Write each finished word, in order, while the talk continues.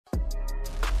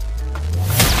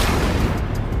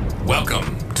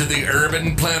to the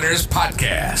Urban Planners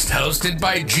Podcast, hosted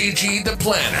by Gigi the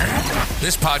Planner.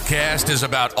 This podcast is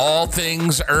about all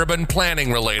things urban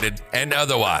planning related and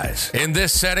otherwise. In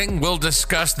this setting, we'll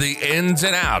discuss the ins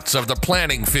and outs of the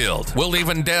planning field. We'll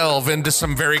even delve into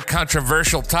some very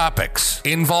controversial topics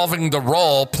involving the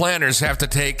role planners have to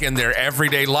take in their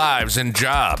everyday lives and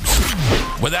jobs.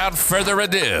 Without further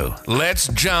ado, let's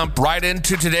jump right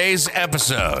into today's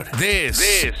episode. This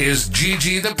is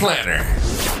Gigi the Planner.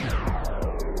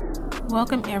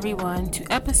 Welcome everyone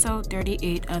to episode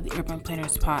 38 of the Urban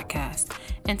Planners Podcast.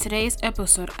 In today's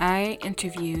episode, I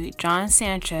interviewed John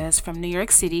Sanchez from New York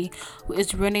City, who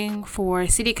is running for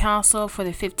City Council for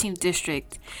the 15th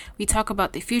District. We talk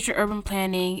about the future urban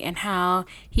planning and how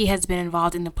he has been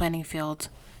involved in the planning field.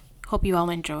 Hope you all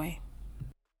enjoy.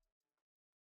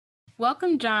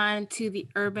 Welcome, John, to the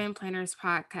Urban Planners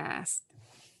Podcast.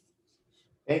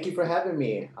 Thank you for having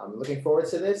me. I'm looking forward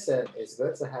to this, and it's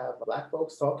good to have Black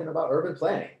folks talking about urban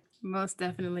planning. Most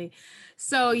definitely.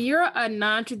 So you're a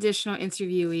non-traditional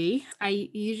interviewee. I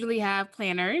usually have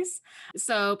planners.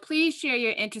 So please share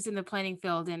your interest in the planning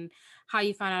field and how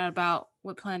you found out about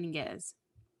what planning is.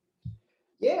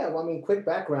 Yeah, well, quick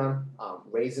background,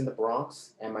 raised in the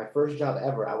Bronx, and my first job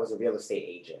ever, I was a real estate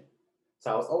agent.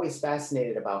 So I was always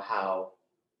fascinated about how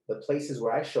the places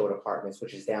where I showed apartments,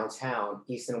 which is downtown,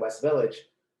 East and West Village,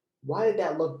 why did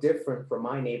that look different from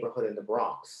my neighborhood in the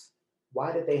Bronx?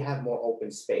 Why did they have more open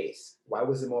space? Why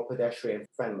was it more pedestrian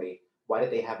friendly? Why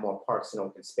did they have more parks and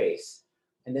open space?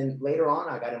 And then later on,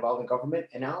 I got involved in government,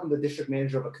 and now I'm the district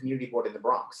manager of a community board in the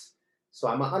Bronx. So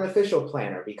I'm an unofficial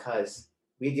planner because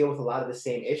we deal with a lot of the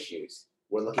same issues.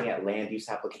 We're looking at land use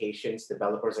applications.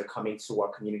 Developers are coming to our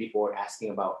community board asking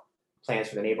about plans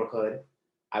for the neighborhood.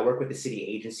 I work with the city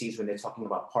agencies when they're talking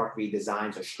about park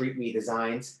redesigns or street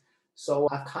redesigns. So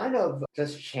I've kind of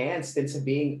just chanced into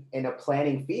being in a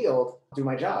planning field to do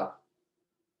my job.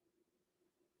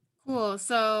 Cool.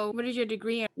 So what is your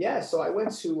degree in? Yeah, so I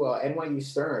went to NYU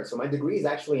Stern. So my degree is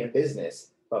actually in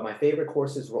business, but my favorite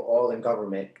courses were all in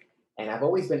government. And I've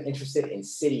always been interested in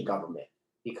city government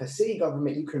because city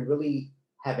government, you can really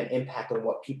have an impact on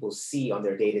what people see on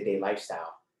their day-to-day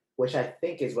lifestyle, which I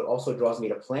think is what also draws me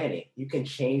to planning. You can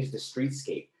change the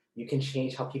streetscape. You can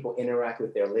change how people interact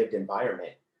with their lived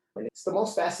environment. And it's the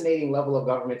most fascinating level of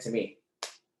government to me.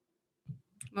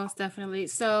 Most definitely.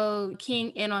 So keying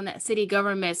in on that city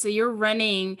government. So you're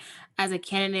running as a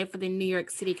candidate for the New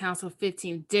York City Council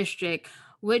 15th District.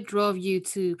 What drove you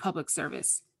to public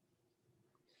service?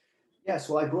 Yes,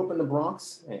 well, I grew up in the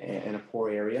Bronx in a poor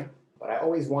area, but I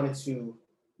always wanted to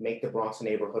make the Bronx a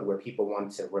neighborhood where people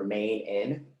wanted to remain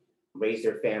in, raise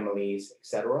their families,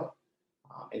 etc.,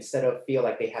 instead of feel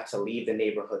like they have to leave the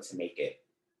neighborhood to make it.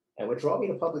 And what drew me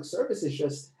to public service is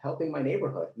just helping my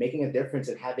neighborhood, making a difference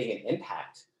and having an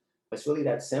impact. It's really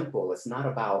that simple. It's not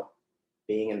about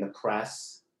being in the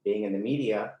press, being in the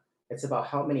media. It's about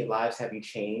how many lives have you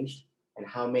changed and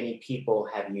how many people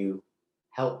have you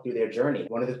helped through their journey.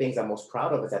 One of the things I'm most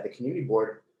proud of is at the community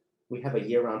board, we have a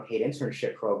year-round paid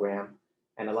internship program.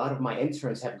 And a lot of my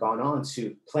interns have gone on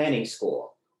to planning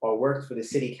school or worked for the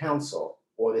city council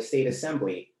or the state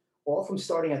assembly, all from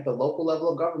starting at the local level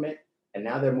of government. And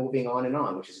now they're moving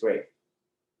on, which is great.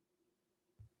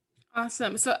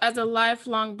 Awesome. So as a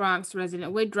lifelong Bronx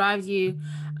resident, what drives you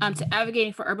to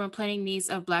advocating for urban planning needs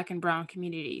of Black and Brown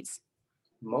communities?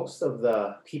 Most of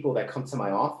the people that come to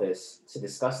my office to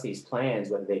discuss these plans,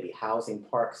 whether they be housing,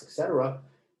 parks, etc.,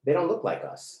 they don't look like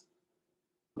us.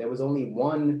 There was only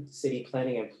one city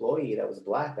planning employee that was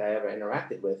Black that I ever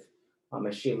interacted with,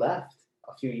 and she left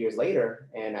a few years later,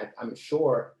 and I'm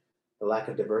sure the lack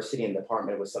of diversity in the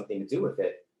department was something to do with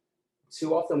it.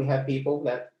 Too often we have people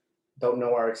that don't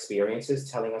know our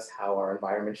experiences telling us how our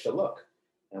environment should look.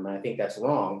 And I think that's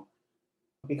wrong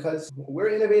because we're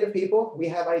innovative people, we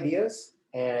have ideas.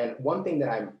 And one thing that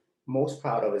I'm most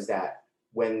proud of is that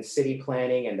when city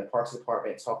planning and the Parks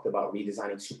Department talked about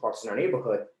redesigning two parks in our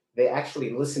neighborhood, they actually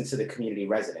listened to the community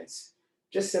residents.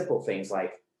 Just simple things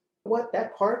like,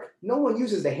 that park, no one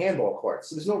uses the handball court,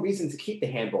 so there's no reason to keep the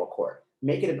handball court.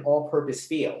 Make it an all-purpose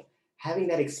field. Having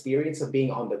that experience of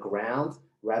being on the ground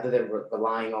rather than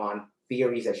relying on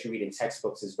theories that you read in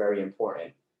textbooks is very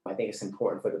important. I think it's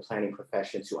important for the planning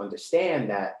profession to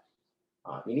understand that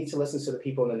you need to listen to the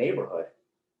people in the neighborhood.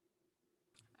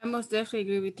 I most definitely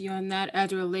agree with you on that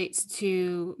as it relates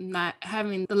to not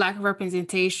having the lack of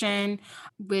representation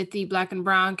with the Black and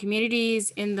Brown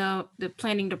communities in the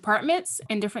planning departments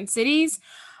in different cities.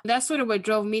 That's sort of what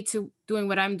drove me to doing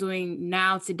what I'm doing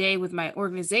now today with my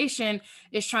organization,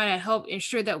 is trying to help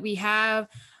ensure that we have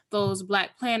those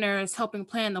Black planners helping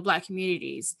plan the Black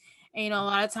communities. And, a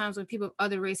lot of times when people of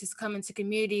other races come into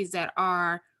communities that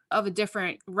are of a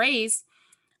different race,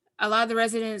 a lot of the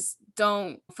residents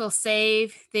don't feel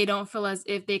safe. They don't feel as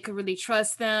if they could really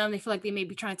trust them. They feel like they may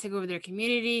be trying to take over their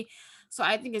community. So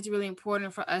I think it's really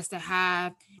important for us to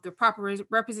have the proper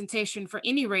representation for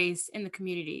any race in the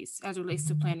communities as it relates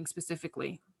to planning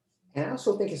specifically. And I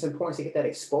also think it's important to get that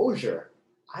exposure.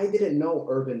 I didn't know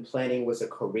urban planning was a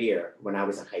career when I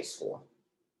was in high school.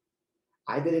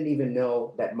 I didn't even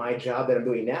know that my job that I'm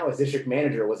doing now as district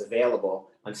manager was available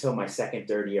until my second,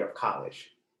 third year of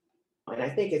college. And I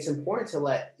think it's important to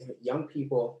let young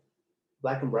people,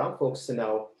 Black and brown folks, to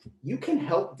know you can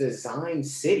help design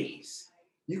cities.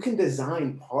 You can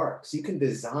design parks. You can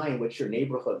design what your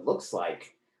neighborhood looks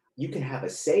like. You can have a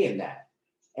say in that.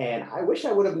 And I wish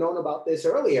I would have known about this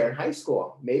earlier in high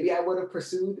school. Maybe I would have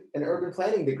pursued an urban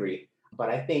planning degree. But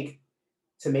I think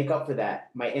to make up for that,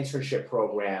 my internship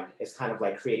program is kind of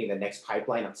like creating the next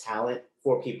pipeline of talent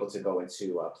for people to go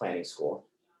into planning school.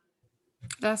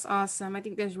 That's awesome. I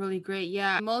think that's really great.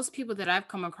 Yeah, most people that I've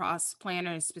come across,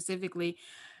 planners specifically,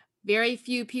 very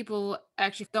few people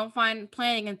actually don't find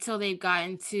planning until they've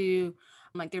gotten to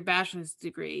like their bachelor's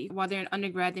degree. While they're in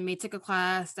undergrad, they may take a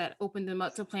class that opened them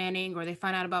up to planning, or they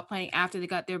find out about planning after they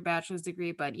got their bachelor's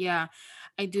degree. But yeah,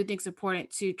 I do think it's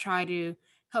important to try to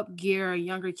help gear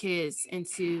younger kids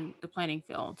into the planning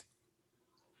field.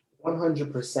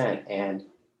 100%. And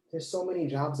there's so many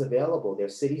jobs available.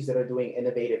 There's cities that are doing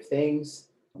innovative things,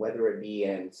 whether it be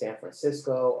in San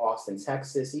Francisco, Austin,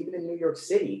 Texas, even in New York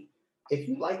City. If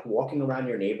you like walking around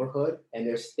your neighborhood and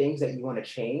there's things that you want to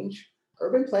change,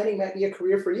 urban planning might be a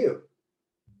career for you.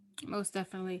 Most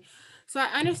definitely. So I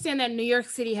understand that New York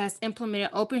City has implemented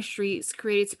open streets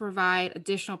created to provide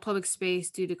additional public space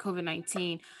due to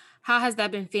COVID-19. How has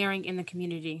that been faring in the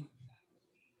community?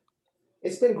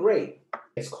 It's been great.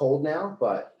 It's cold now,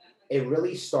 but it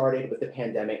really started with the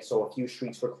pandemic. So a few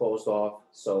streets were closed off,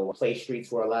 so play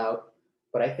streets were allowed.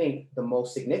 But I think the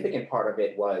most significant part of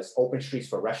it was open streets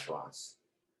for restaurants.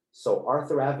 So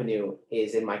Arthur Avenue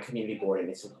is in my community board and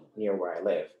it's near where I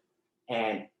live.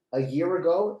 And a year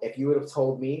ago, if you would have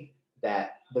told me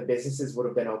that the businesses would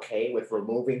have been okay with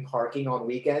removing parking on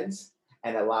weekends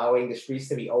and allowing the streets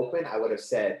to be open, I would have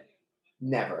said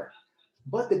never.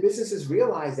 But the businesses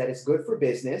realize that it's good for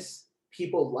business.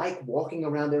 People like walking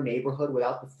around their neighborhood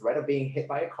without the threat of being hit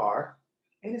by a car,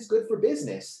 and it's good for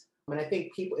business. And I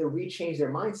think people, it rechanged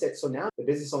their mindset. So now the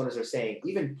business owners are saying,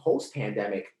 even post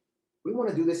pandemic, we want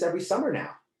to do this every summer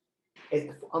now.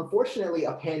 Unfortunately,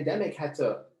 a pandemic had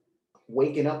to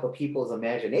waken up people's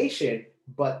imagination,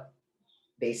 but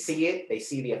they see it, they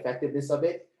see the effectiveness of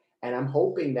it. And I'm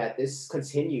hoping that this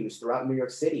continues throughout New York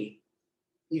City,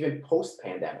 even post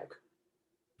pandemic.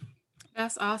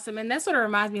 That's awesome. And that sort of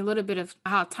reminds me a little bit of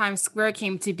how Times Square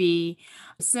came to be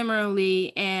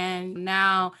similarly. And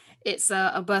now it's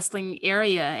a bustling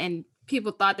area. And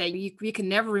people thought that we could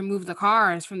never remove the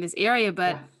cars from this area,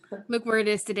 but Yeah. look where it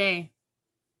is today.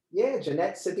 Yeah,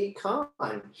 Jeanette Sadiq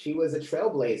Khan, she was a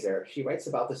trailblazer. She writes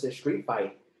about this in Street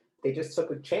Fight. They just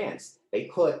took a chance. They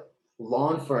put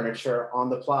lawn furniture on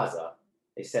the plaza.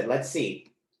 They said, let's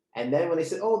see. And then when they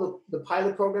said, oh, the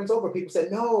pilot program's over, people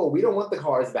said, no, we don't want the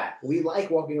cars back. We like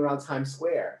walking around Times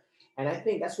Square. And I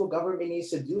think that's what government needs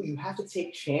to do. You have to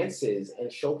take chances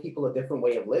and show people a different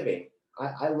way of living.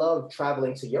 I love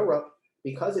traveling to Europe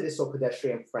because it is so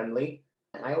pedestrian friendly.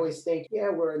 And I always think, yeah,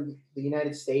 we're in the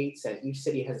United States and each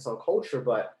city has its own culture.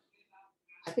 But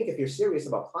I think if you're serious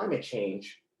about climate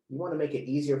change, you want to make it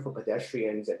easier for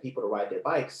pedestrians and people to ride their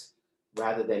bikes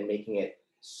rather than making it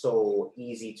so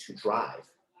easy to drive.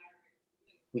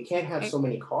 We can't have I, so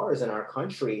many cars in our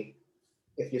country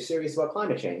if you're serious about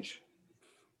climate change.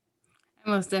 I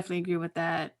most definitely agree with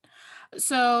that.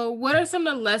 So, what are some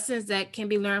of the lessons that can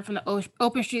be learned from the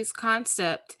open streets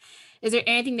concept? Is there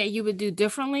anything that you would do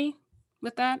differently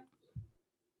with that?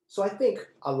 So I think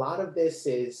a lot of this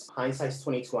is hindsight's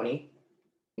 2020.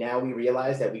 Now we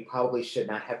realize that we probably should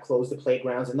not have closed the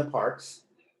playgrounds and the parks.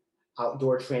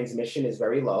 Outdoor transmission is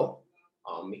very low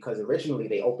because originally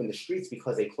they opened the streets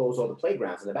because they closed all the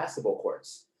playgrounds and the basketball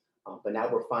courts. But now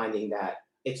we're finding that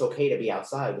it's okay to be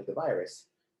outside with the virus.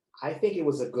 I think it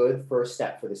was a good first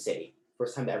step for the city.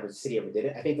 First time that the city ever did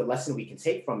it. I think the lesson we can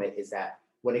take from it is that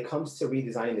when it comes to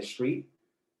redesigning the street,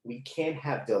 we can't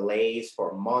have delays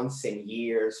for months and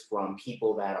years from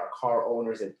people that are car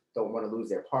owners that don't want to lose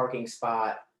their parking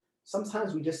spot.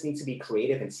 Sometimes we just need to be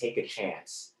creative and take a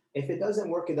chance. If it doesn't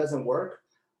work, it doesn't work.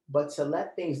 But to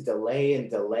let things delay and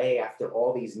delay after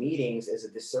all these meetings is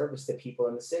a disservice to people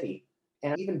in the city.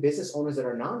 And even business owners that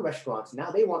are non-restaurants,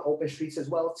 now they want open streets as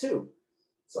well too.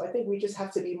 So I think we just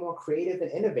have to be more creative and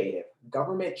innovative.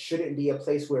 Government shouldn't be a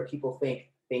place where people think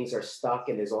things are stuck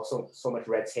and there's also so much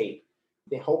red tape.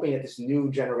 They're hoping that this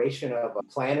new generation of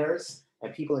planners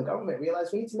and people in government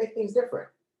realize we need to make things different.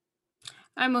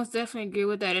 I most definitely agree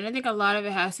with that. And I think a lot of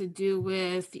it has to do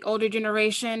with the older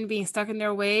generation being stuck in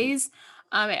their ways.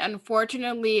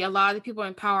 Unfortunately, a lot of the people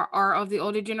in power are of the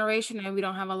older generation, and we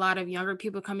don't have a lot of younger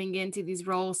people coming into these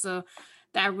roles. So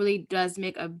that really does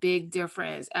make a big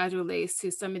difference as it relates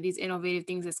to some of these innovative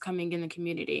things that's coming in the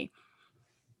community.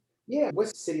 Yeah,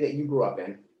 what's the city that you grew up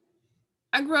in?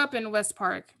 I grew up in West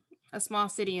Park, a small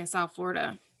city in South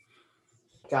Florida.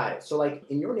 Got it. So, like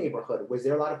in your neighborhood, was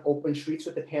there a lot of open streets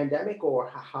with the pandemic, or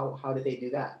how did they do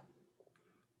that?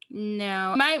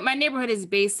 No, my neighborhood is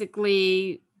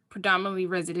basically predominantly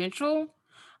residential,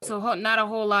 so not a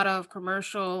whole lot of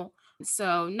commercial.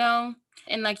 So no,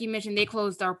 and like you mentioned, they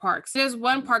closed our parks. There's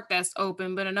one park that's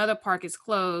open, but another park is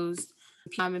closed.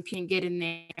 And people can get in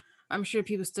there. I'm sure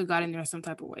people still got in there some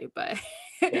type of way, but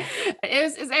Yeah.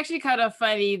 it's actually kind of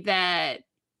funny that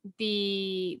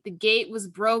the gate was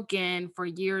broken for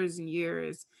years and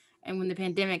years, and when the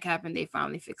pandemic happened, they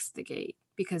finally fixed the gate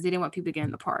because they didn't want people to get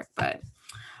in the park, but.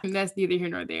 And that's neither here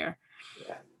nor there.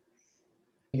 Yeah.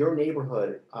 Your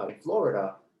neighborhood in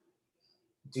Florida,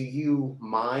 do you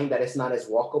mind that it's not as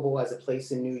walkable as a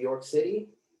place in New York City?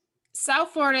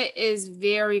 South Florida is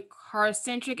very car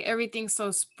centric. Everything's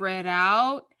so spread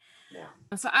out.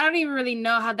 Yeah. So I don't even really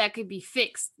know how that could be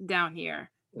fixed down here.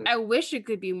 I wish it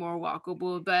could be more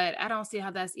walkable, but I don't see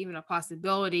how that's even a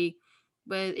possibility.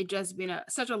 But it just being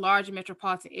such a large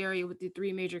metropolitan area with the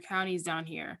 3 major counties down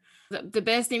here. The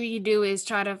best thing we can do is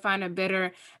try to find a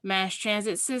better mass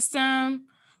transit system,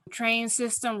 train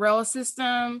system, rail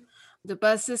system. The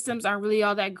bus systems aren't really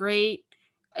all that great.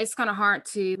 It's kind of hard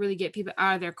to really get people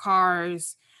out of their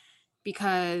cars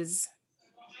because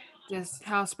just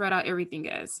how spread out everything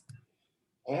is.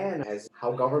 And as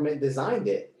how government designed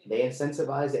it, they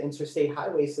incentivize the interstate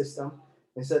highway system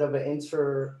instead of an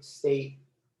interstate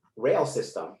rail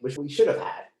system, which we should have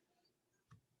had.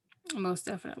 Most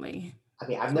definitely. I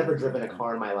mean, I've never driven a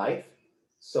car in my life.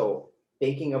 So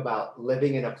thinking about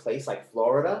living in a place like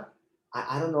Florida,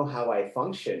 I don't know how I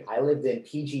function. I lived in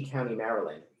PG County,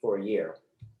 Maryland for a year,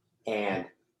 and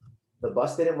the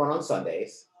bus didn't run on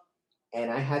Sundays, and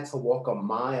I had to walk a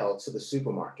mile to the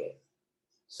supermarket.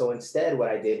 So instead, what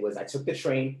I did was I took the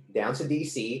train down to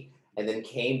DC and then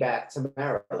came back to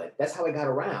Maryland. That's how I got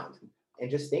around. And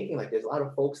just thinking like there's a lot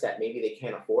of folks that maybe they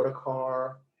can't afford a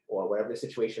car or whatever the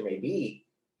situation may be.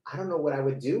 I don't know what I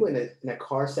would do in a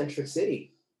car-centric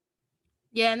city.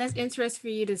 Yeah, and that's interesting for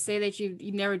you to say that you've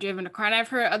never driven a car. And I've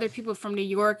heard other people from New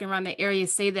York and around the area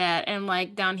say that. And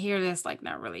like down here, that's like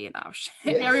not really an option.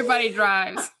 Yeah. Everybody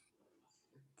drives.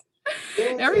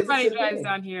 Yeah, everybody drives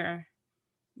down here.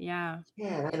 Yeah.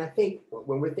 Yeah, and I think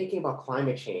when we're thinking about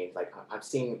climate change, like I'm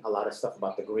seeing a lot of stuff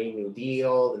about the Green New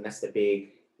Deal, and that's the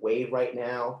big wave right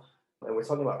now. And we're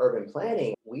talking about urban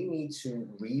planning. We need to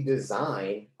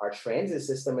redesign our transit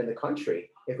system in the country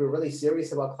if we're really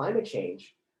serious about climate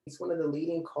change. It's one of the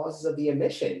leading causes of the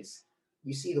emissions.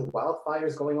 You see the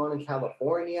wildfires going on in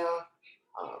California.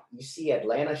 You see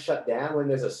Atlanta shut down when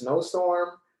there's a snowstorm.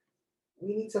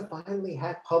 We need to finally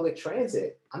have public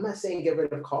transit. I'm not saying get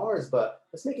rid of cars, but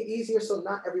let's make it easier so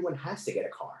not everyone has to get a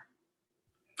car.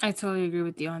 I totally agree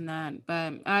with you on that,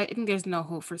 but I think there's no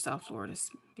hope for South Florida,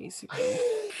 basically.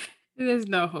 There's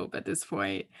no hope at this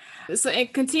point. So,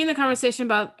 and continue the conversation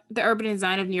about the urban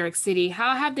design of New York City.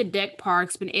 How have the deck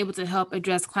parks been able to help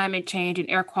address climate change and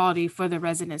air quality for the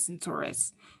residents and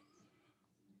tourists?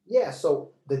 Yeah,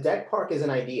 so the deck park is an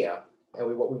idea.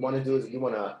 And what we want to do is we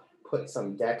want to put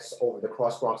some decks over the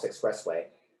Cross Bronx Expressway.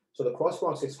 So the Cross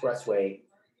Bronx Expressway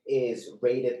is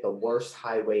rated the worst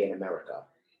highway in America,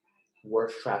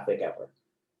 worst traffic ever.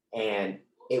 And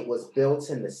it was built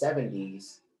in the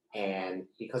 70s. And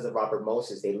because of Robert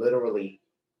Moses, they literally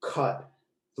cut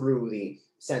through the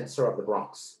center of the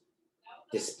Bronx,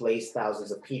 displaced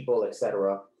thousands of people,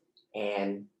 etc.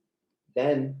 And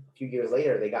then a few years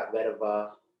later, they got rid of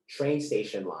a train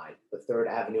station line, the 3rd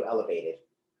Avenue elevated.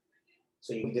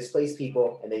 So you displace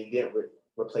people and then you didn't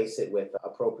replace it with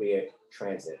appropriate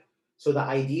transit. So the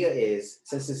idea is,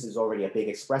 since this is already a big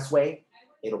expressway,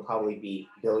 it'll probably be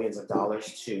billions of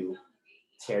dollars to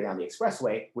tear down the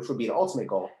expressway, which would be the ultimate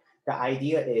goal. The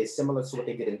idea is similar to what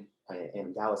they did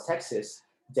in Dallas, Texas,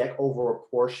 deck over a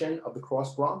portion of the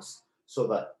Cross Bronx so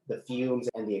that the fumes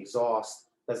and the exhaust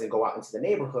doesn't go out into the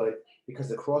neighborhood, because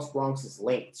the Cross Bronx is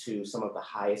linked to some of the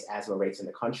highest asthma rates in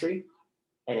the country.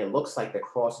 And it looks like the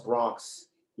Cross Bronx,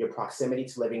 your proximity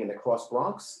to living in the Cross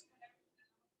Bronx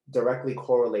directly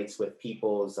correlates with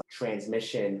people's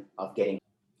transmission of getting.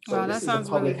 So Wow, that this is a sounds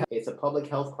really good. it's a public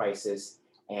health crisis.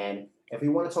 And if we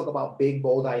want to talk about big,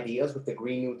 bold ideas with the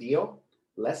Green New Deal,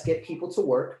 let's get people to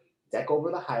work, deck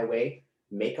over the highway,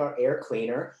 make our air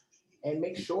cleaner, and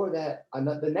make sure that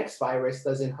the next virus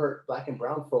doesn't hurt Black and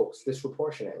brown folks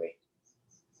disproportionately.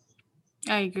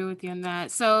 I agree with you on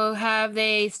that. So have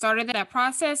they started that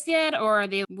process yet, or are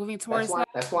they moving towards that?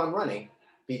 That's why I'm running,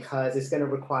 because it's going to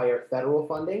require federal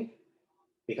funding,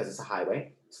 because it's a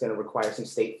highway. It's going to require some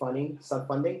state funding, some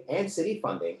funding, and city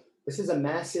funding. This is a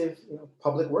massive,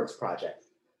 public works project.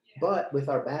 But with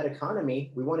our bad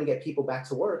economy, we want to get people back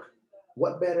to work.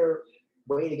 What better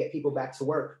way to get people back to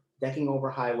work? Decking over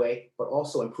highway, but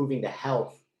also improving the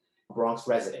health of Bronx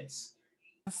residents.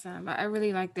 Awesome. I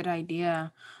really like that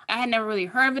idea. I had never really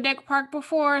heard of a deck park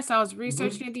before, so I was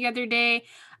researching it the other day.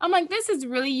 I'm like, this is a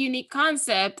really unique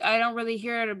concept. I don't really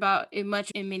hear about it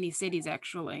much in many cities,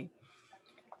 actually.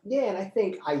 Yeah, and I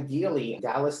think ideally,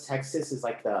 Dallas, Texas is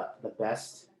like the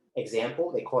best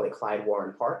example. They call it Clyde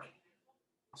Warren Park.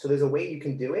 So there's a way you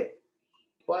can do it,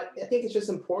 but I think it's just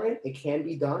important. It can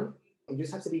be done. You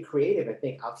just have to be creative and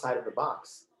think outside of the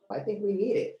box. I think we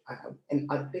need it.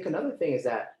 And I think another thing is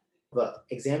that the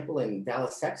example in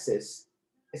Dallas, Texas,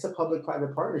 it's a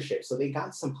public-private partnership. So they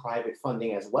got some private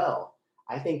funding as well.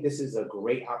 I think this is a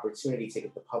great opportunity to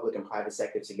get the public and private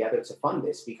sector together to fund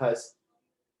this, because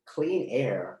clean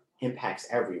air impacts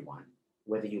everyone,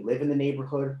 whether you live in the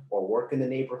neighborhood or work in the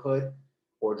neighborhood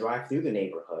or drive through the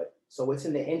neighborhood. So it's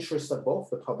in the interest of both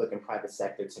the public and private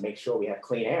sector to make sure we have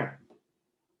clean air.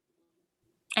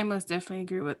 I most definitely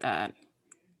agree with that.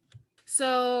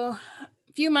 So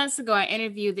a few months ago, I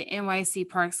interviewed the NYC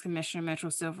Parks Commissioner, Metro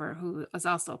Silver, who is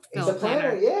also a He's a field planner.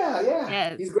 planner. Yeah.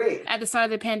 Yes, He's great. at the start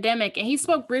of the pandemic. And he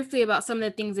spoke briefly about some of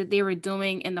the things that they were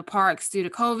doing in the parks due to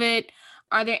COVID.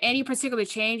 Are there any particular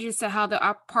changes to how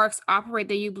the parks operate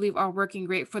that you believe are working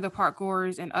great for the park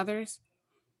goers and others?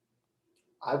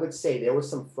 I would say there was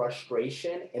some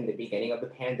frustration in the beginning of the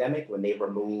pandemic when they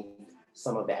removed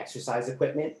some of the exercise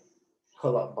equipment,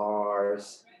 pull-up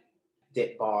bars,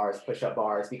 dip bars, push-up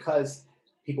bars, because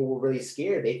people were really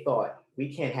scared. They thought,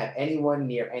 we can't have anyone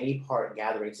near any park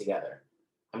gathering together.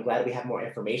 I'm glad we have more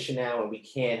information now and we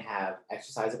can have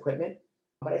exercise equipment.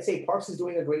 But I'd say Parks is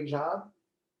doing a great job.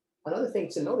 Another thing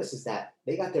to notice is that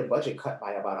they got their budget cut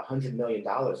by about $100 million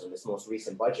in this most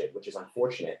recent budget, which is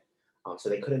unfortunate. So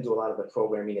they couldn't do a lot of the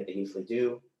programming that they usually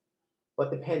do.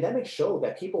 But the pandemic showed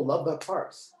that people love the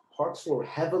parks. Parks were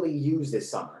heavily used this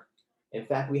summer. In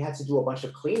fact, we had to do a bunch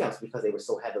of cleanouts because they were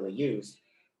so heavily used.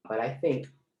 But I think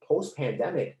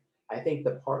post-pandemic, I think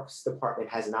the Parks Department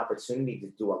has an opportunity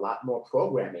to do a lot more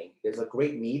programming. There's a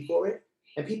great need for it.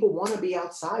 And people want to be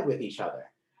outside with each other.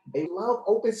 They love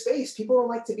open space. People don't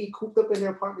like to be cooped up in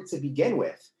their apartment to begin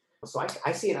with. So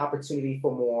I see an opportunity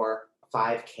for more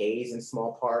 5Ks in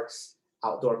small parks,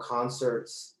 outdoor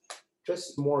concerts,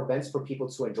 just more events for people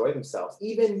to enjoy themselves,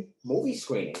 even movie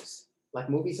screenings, like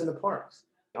movies in the parks.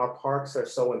 Our parks are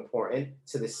so important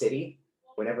to the city.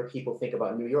 Whenever people think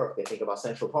about New York, they think about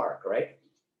Central Park, right?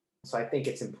 So I think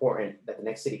it's important that the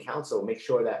next city council make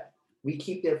sure that we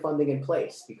keep their funding in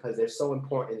place, because they're so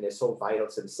important and they're so vital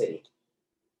to the city.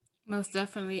 Most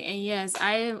definitely. And yes,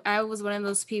 I was one of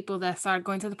those people that started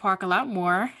going to the park a lot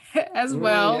more as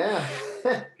well.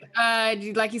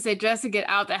 Yeah. Like you said, just to get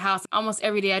out the house. Almost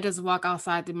every day I just walk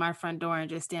outside to my front door and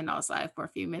just stand outside for a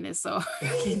few minutes so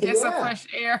I can get some fresh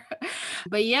air.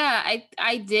 But yeah,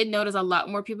 I did notice a lot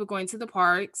more people going to the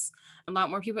parks, a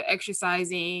lot more people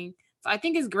exercising. So I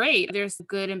think it's great. There's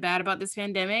good and bad about this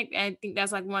pandemic. And I think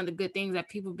that's like one of the good things, that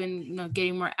people have been,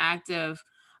 getting more active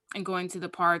and going to the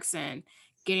parks and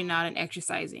getting out and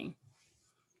exercising.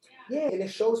 Yeah, and it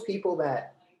shows people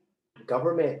that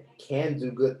government can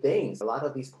do good things. A lot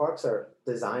of these parks are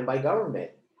designed by government,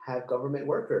 have government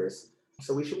workers.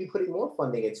 So we should be putting more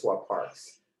funding into our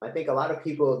parks. I think a lot of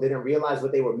people didn't realize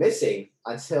what they were missing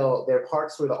until their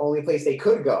parks were the only place they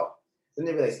could go. Then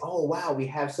they realized, oh, wow, we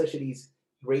have such of these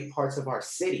great parts of our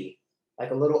city, like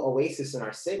a little oasis in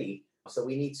our city. So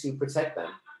we need to protect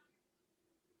them.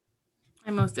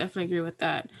 I most definitely agree with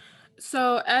that.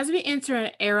 So, as we enter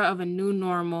an era of a new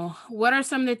normal, what are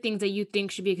some of the things that you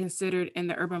think should be considered in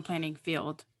the urban planning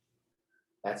field?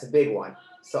 That's a big one.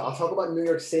 So I'll talk about New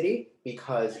York City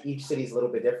because each city is a little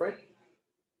bit different.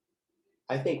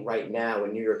 I think right now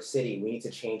in New York City, we need to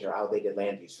change our outdated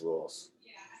land use rules.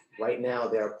 Right now,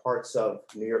 there are parts of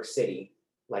New York City,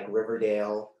 like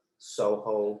Riverdale,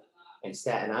 Soho, and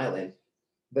Staten Island,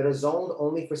 that are zoned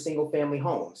only for single family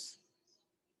homes.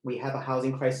 We have a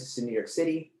housing crisis in New York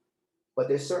City. But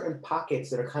there's certain pockets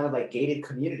that are kind of like gated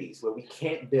communities where we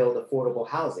can't build affordable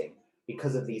housing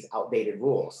because of these outdated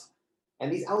rules.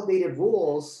 And these outdated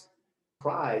rules,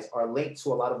 prize, are linked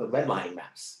to a lot of the redlining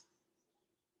maps.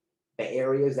 The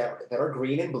areas that are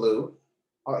green and blue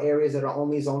are areas that are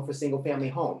only zoned for single family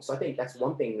homes. So I think that's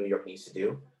one thing New York needs to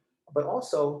do. But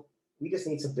also, we just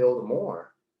need to build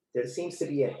more. There seems to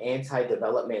be an anti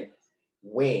development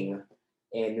wing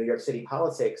in New York City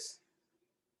politics.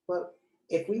 But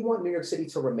if we want New York City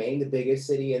to remain the biggest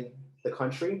city in the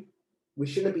country, we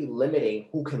shouldn't be limiting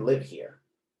who can live here.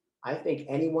 I think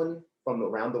anyone from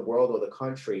around the world or the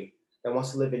country that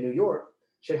wants to live in New York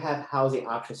should have housing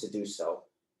options to do so.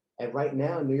 And right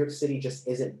now, New York City just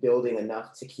isn't building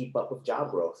enough to keep up with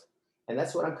job growth. And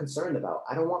that's what I'm concerned about.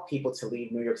 I don't want people to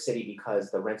leave New York City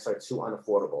because the rents are too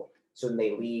unaffordable. So then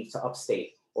they leave to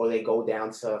upstate or they go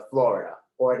down to Florida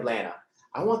or Atlanta.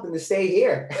 I want them to stay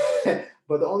here.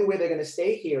 But the only way they're going to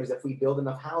stay here is if we build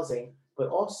enough housing, but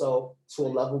also to a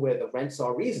level where the rents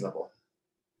are reasonable.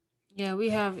 Yeah, we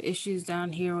have issues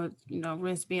down here with,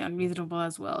 rents being unreasonable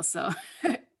as well. So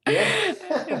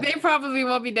Yeah. they probably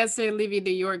won't be necessarily leaving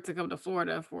New York to come to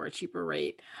Florida for a cheaper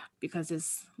rate because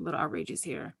it's a little outrageous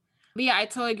here. But yeah, I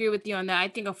totally agree with you on that. I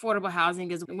think affordable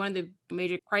housing is one of the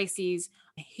major crises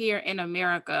here in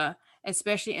America,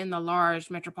 especially in the large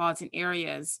metropolitan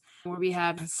areas where we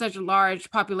have such a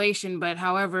large population, but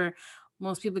however,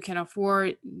 most people can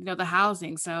afford, the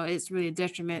housing. So it's really a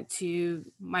detriment to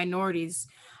minorities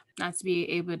not to be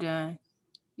able to,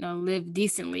 live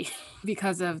decently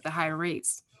because of the high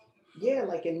rates. Yeah,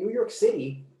 like in New York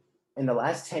City, in the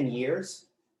last 10 years,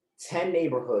 10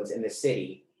 neighborhoods in the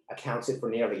city accounted for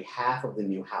nearly half of the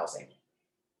new housing.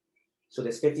 So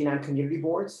there's 59 community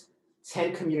boards,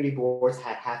 10 community boards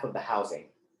had half of the housing.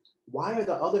 Why are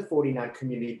the other 49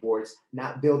 community boards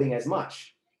not building as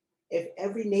much? If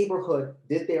every neighborhood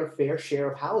did their fair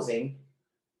share of housing,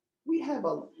 we'd have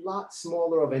a lot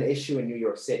smaller of an issue in New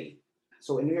York City.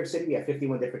 So in New York City, we have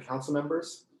 51 different council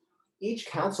members. Each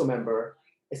council member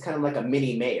is kind of like a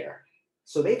mini mayor.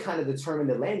 So they kind of determine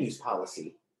the land use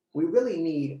policy. We really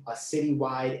need a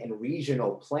citywide and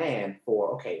regional plan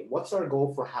for, okay, what's our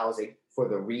goal for housing for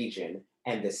the region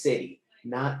and the city,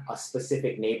 not a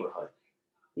specific neighborhood.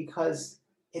 Because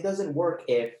it doesn't work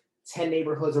if 10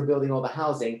 neighborhoods are building all the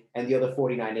housing and the other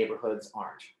 49 neighborhoods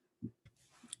aren't.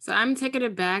 So I'm taken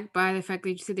aback by the fact that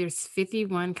you said there's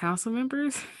 51 council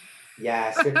members.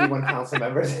 Yes, 51 council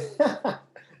members.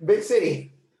 Big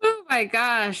city. Oh my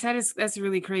gosh, that's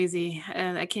really crazy.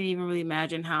 And I can't even really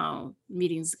imagine how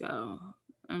meetings go.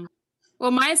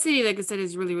 Well, my city, like I said,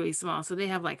 is really, really small. So they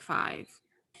have like five.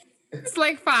 It's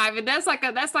like five. And that's like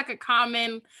a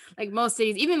common, like most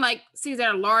cities, even like cities that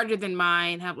are larger than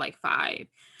mine have like five.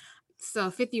 So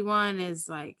 51 is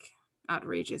like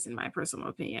outrageous in my personal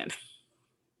opinion.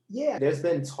 Yeah, there's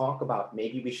been talk about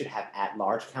maybe we should have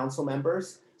at-large council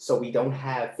members so we don't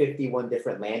have 51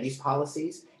 different land use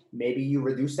policies. Maybe you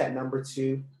reduce that number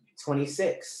to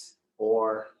 26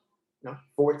 or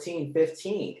 14,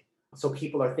 15. So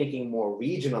people are thinking more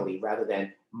regionally rather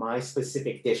than my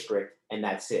specific district and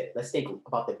that's it. Let's think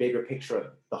about the bigger picture of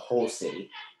the whole city.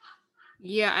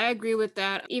 Yeah, I agree with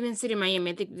that. Even City of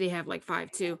Miami, I think they have like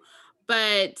five too.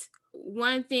 But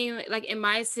one thing, like in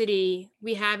my city,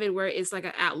 we have it where it's like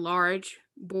an at-large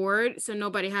board, so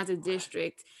nobody has a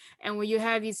district. And when you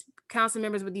have these council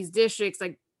members with these districts,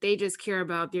 like they just care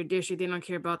about their district. They don't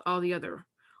care about all the other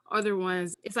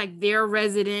ones. It's like their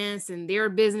residents and their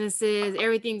businesses,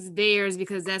 everything's theirs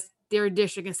because that's their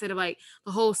district instead of like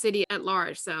the whole city at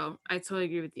large. So I totally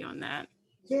agree with you on that.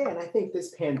 Yeah, and I think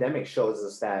this pandemic shows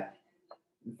us that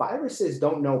viruses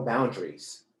don't know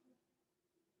boundaries.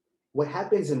 What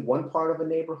happens in one part of a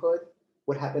neighborhood,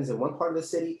 what happens in one part of the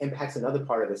city impacts another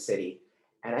part of the city.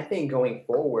 And I think going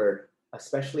forward,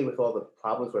 especially with all the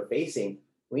problems we're facing,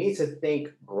 we need to think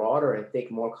broader and think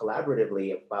more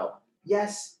collaboratively about,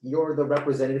 yes, you're the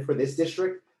representative for this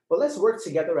district, but let's work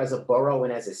together as a borough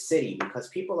and as a city because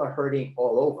people are hurting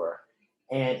all over.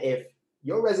 And if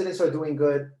your residents are doing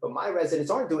good, but my residents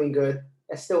aren't doing good,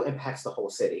 that still impacts the whole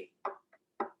city.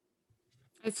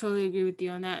 I totally agree with you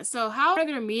on that. So how do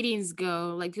their meetings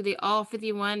go? Like, do they all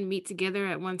 51 meet together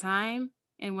at one time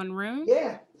in one room?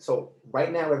 Yeah, so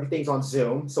right now everything's on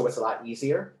Zoom, so it's a lot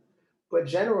easier. But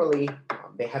generally,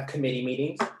 they have committee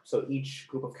meetings. So each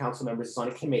group of council members is on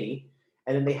a committee,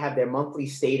 and then they have their monthly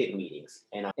stated meetings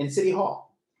in City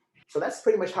Hall. So that's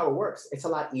pretty much how it works. It's a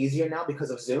lot easier now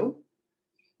because of Zoom.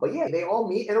 But yeah, they all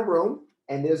meet in a room,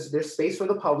 and there's space for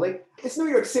the public. It's New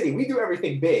York City. We do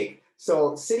everything big.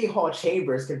 So City Hall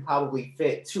chambers can probably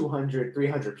fit 200,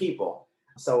 300 people.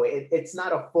 So it's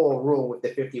not a full room with the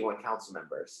 51 council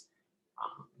members.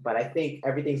 But I think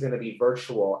everything's going to be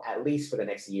virtual, at least for the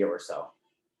next year or so.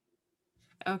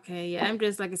 Okay, yeah, I'm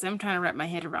just like I said, I'm trying to wrap my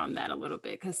head around that a little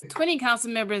bit because 20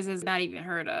 council members is not even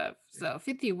heard of. So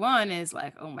 51 is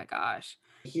like, oh my gosh.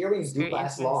 Hearings It's do very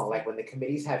last long. interesting. Like when the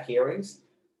committees have hearings,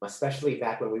 especially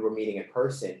back when we were meeting in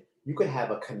person, you could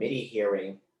have a committee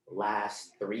hearing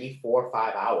last 3, 4,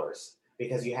 5 hours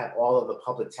because you have all of the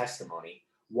public testimony.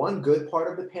 One good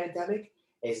part of the pandemic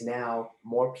is now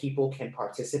more people can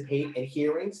participate in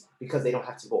hearings because they don't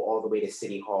have to go all the way to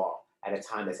City Hall at a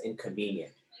time that's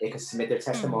inconvenient. They can submit their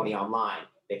testimony online.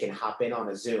 They can hop in on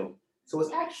a Zoom. So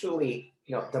it's actually,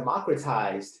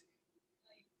 democratized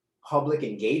public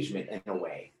engagement in a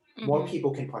way. More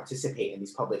people can participate in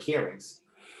these public hearings.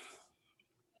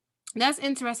 That's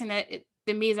interesting that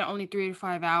the meetings are only 3 to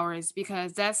 5 hours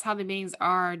because that's how the meetings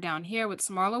are down here with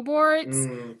smaller boards,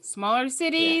 smaller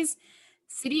cities. Yeah.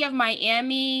 City of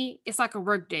Miami, it's like a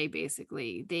work day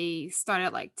basically. They start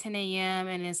at like 10 a.m.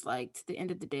 and it's like to the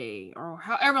end of the day or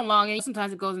however long. And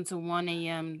sometimes it goes into 1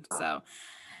 a.m. So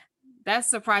that's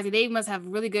surprising. They must have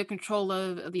really good control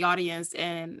of the audience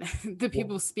and the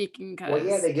people speaking. Well,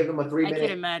 yeah, they give them a 3-minute. I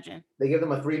can't imagine. They give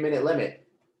them a 3-minute limit.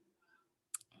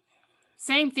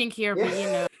 Same thing here,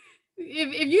 but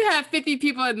if you have 50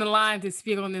 people in the line to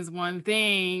speak on this one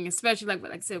thing, especially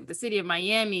like I said, with the city of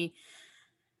Miami,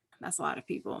 that's a lot of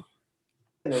people.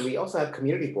 And then we also have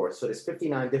community boards. So there's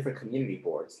 59 different community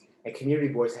boards, and community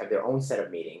boards have their own set of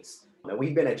meetings. And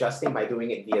we've been adjusting by doing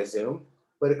it via Zoom,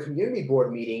 but a community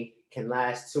board meeting can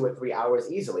last 2 or 3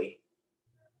 hours easily.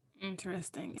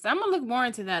 Interesting. So I'm gonna look more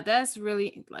into that. That's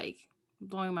really like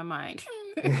blowing my mind.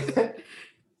 It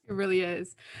really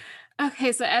is.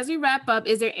 Okay, so as we wrap up,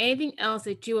 is there anything else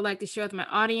that you would like to share with my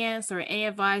audience or any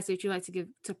advice that you'd like to give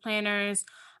to planners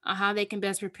on how they can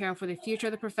best prepare for the future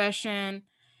of the profession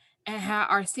and how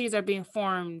our cities are being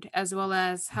formed, as well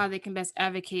as how they can best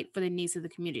advocate for the needs of the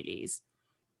communities?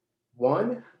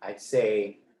 One, I'd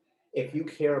say if you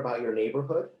care about your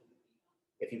neighborhood,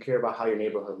 if you care about how your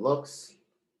neighborhood looks,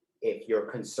 if you're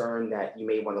concerned that you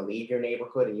may want to leave your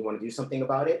neighborhood and you want to do something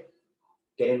about it,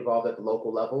 get involved at the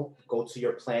local level, go to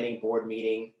your planning board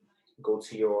meeting, go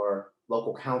to your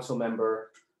local council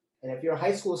member. And if you're a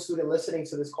high school student listening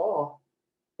to this call,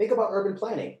 think about urban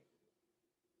planning.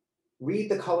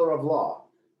 Read The Color of Law,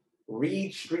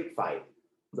 read Street Fight.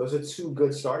 Those are 2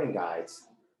 good starting guides.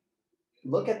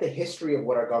 Look at the history of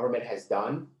what our government has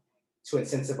done to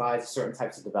incentivize certain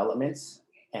types of developments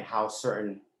and how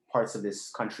certain parts of this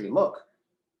country look.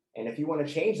 And if you want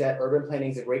to change that, urban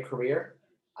planning is a great career.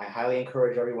 I highly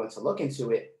encourage everyone to look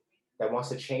into it that wants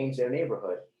to change their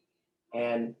neighborhood.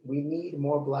 And we need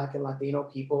more Black and Latino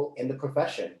people in the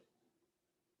profession.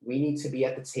 We need to be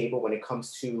at the table when it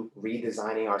comes to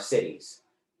redesigning our cities.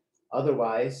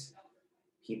 Otherwise,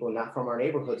 people not from our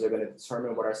neighborhoods are going to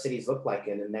determine what our cities look like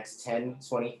in the next 10,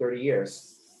 20, 30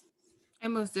 years. I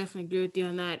most definitely agree with you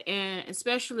on that. And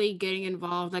especially getting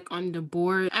involved like on the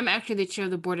board. I'm actually the chair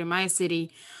of the board in my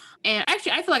city. And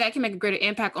actually, I feel like I can make a greater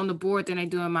impact on the board than I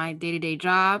do in my day-to-day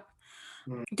job.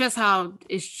 Just how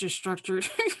it's just structured.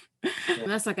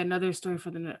 That's like another story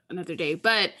for another day.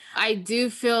 But I do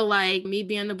feel like me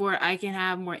being on the board, I can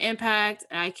have more impact.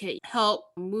 I can help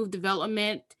move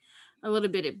development a little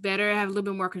bit better, have a little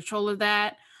bit more control of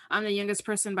that. I'm the youngest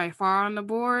person by far on the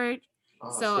board.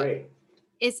 So great.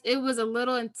 It was a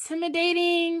little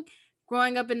intimidating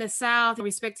growing up in the South,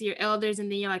 respect to your elders,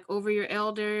 and then you're like over your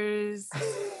elders.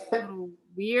 A little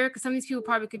weird because some of these people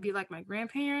probably could be like my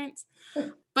grandparents.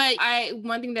 But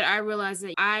one thing that I realized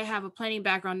that I have a planning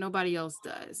background nobody else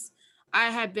does.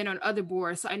 I had been on other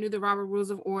boards, so I knew the Robert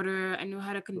Rules of Order. I knew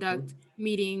how to conduct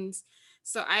meetings.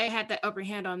 So I had that upper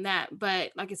hand on that.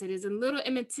 But like I said, it's a little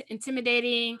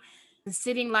intimidating.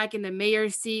 Sitting like in the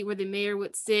mayor's seat where the mayor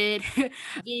would sit,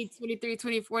 23,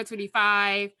 24,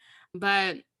 25.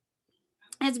 But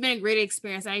it's been a great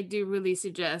experience. I do really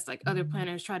suggest like other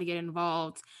planners try to get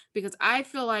involved because I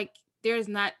feel like there's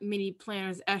not many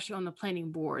planners actually on the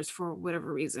planning boards for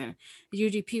whatever reason.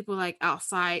 Usually people like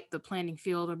outside the planning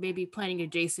field or maybe planning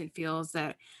adjacent fields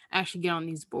that actually get on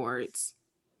these boards.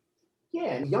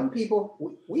 Yeah, and young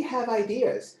people, we have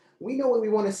ideas. We know what we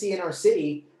want to see in our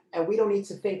city, and we don't need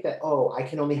to think that, oh, I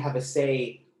can only have a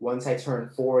say once I turn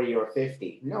 40 or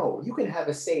 50. No, you can have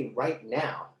a say right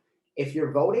now. If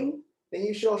you're voting, then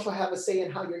you should also have a say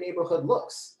in how your neighborhood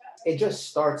looks. It just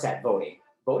starts at voting.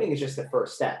 Voting is just the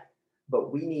first step,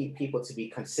 but we need people to be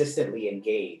consistently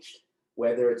engaged,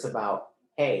 whether it's about,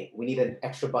 hey, we need an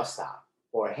extra bus stop,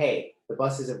 or hey, the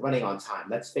bus isn't running on time,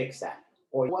 let's fix that.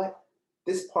 Or what?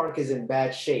 This park is in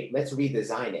bad shape, let's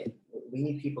redesign it. We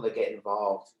need people to get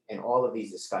involved in all of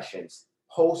these discussions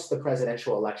post the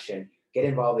presidential election get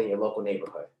involved in your local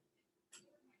neighborhood.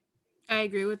 I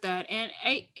agree with that. And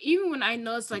even when I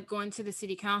noticed, like, going to the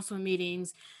city council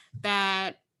meetings,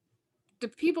 that the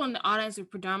people in the audience are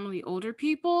predominantly older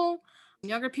people.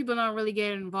 Younger people don't really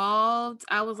get involved.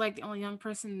 I was like the only young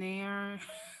person there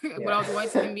when I was going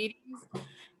to the meetings.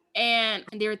 And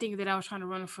they were thinking that I was trying to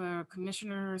run for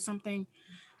commissioner or something.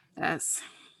 That's,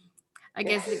 I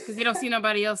guess, because they don't see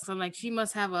nobody else. So I'm like, she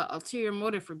must have a ulterior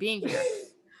motive for being here.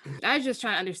 I was just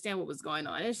trying to understand what was going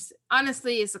on.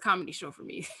 Honestly, it's a comedy show for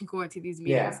me going to these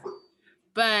meetings. Yeah.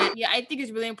 But yeah, I think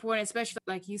it's really important, especially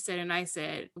like you said and I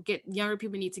said, younger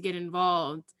people need to get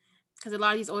involved, because a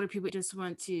lot of these older people just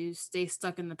want to stay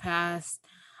stuck in the past.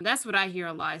 That's what I hear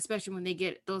a lot, especially when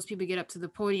those people get up to the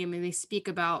podium and they speak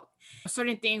about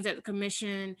certain things that the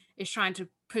commission is trying to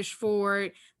push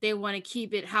forward. They want to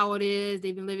keep it how it is.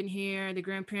 They've been living here. The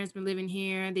grandparents been living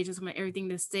here. They just want everything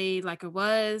to stay like it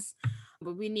was.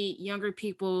 But we need younger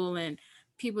people and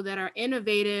people that are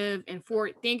innovative and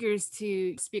forward thinkers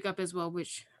to speak up as well,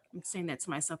 which I'm saying that to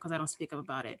myself because I don't speak up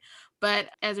about it. But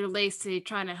as it relates to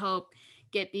trying to help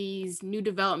get these new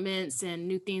developments and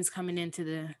new things coming into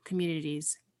the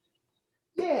communities.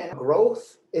 Yeah,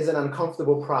 growth is an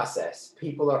uncomfortable process.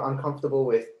 People are uncomfortable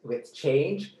with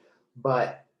change,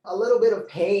 but a little bit of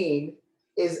pain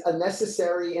is a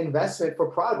necessary investment for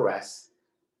progress.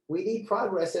 We need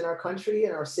progress in our country,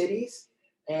 in our cities,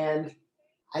 and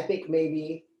I think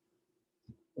maybe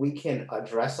we can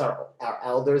address our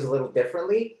elders a little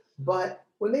differently, but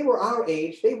when they were our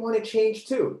age, they wanted change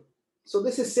too. So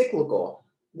this is cyclical.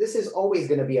 This is always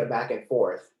going to be a back and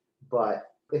forth,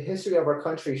 but the history of our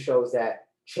country shows that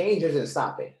change isn't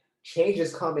stopping. Change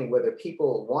is coming whether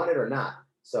people want it or not.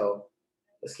 So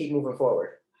let's keep moving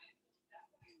forward.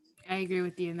 I agree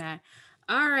with you in that.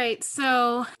 All right.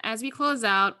 So as we close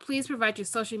out, please provide your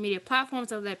social media platforms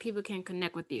so that people can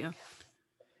connect with you.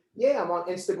 Yeah, I'm on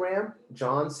Instagram,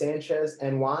 John Sanchez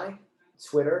NY,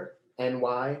 Twitter,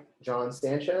 NY John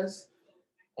Sanchez,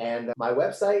 and my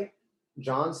website,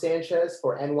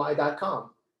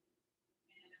 johnsanchezforny.com.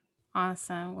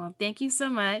 Awesome. Well, thank you so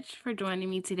much for joining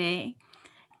me today.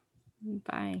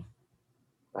 Bye.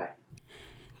 Bye.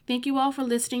 Thank you all for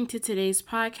listening to today's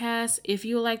podcast. If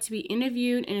you would like to be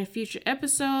interviewed in a future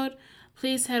episode,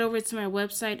 please head over to my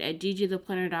website at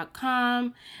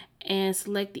ggtheplanner.com and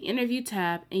select the interview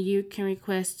tab, and you can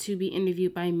request to be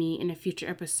interviewed by me in a future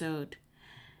episode.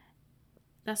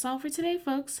 That's all for today,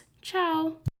 folks.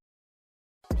 Ciao.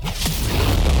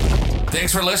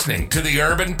 Thanks for listening to the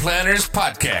Urban Planners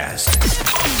Podcast.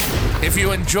 If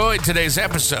you enjoyed today's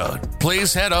episode,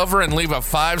 please head over and leave a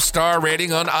 5-star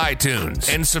rating on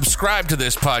iTunes and subscribe to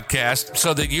this podcast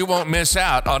so that you won't miss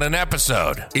out on an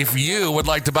episode. If you would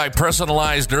like to buy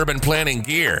personalized urban planning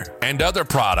gear and other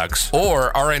products,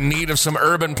 or are in need of some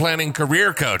urban planning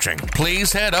career coaching,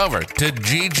 please head over to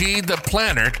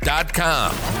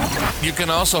ggtheplanner.com. You can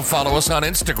also follow us on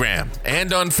Instagram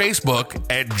and on Facebook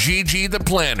at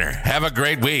ggtheplanner. Have a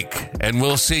great week, and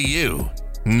we'll see you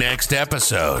next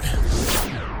episode.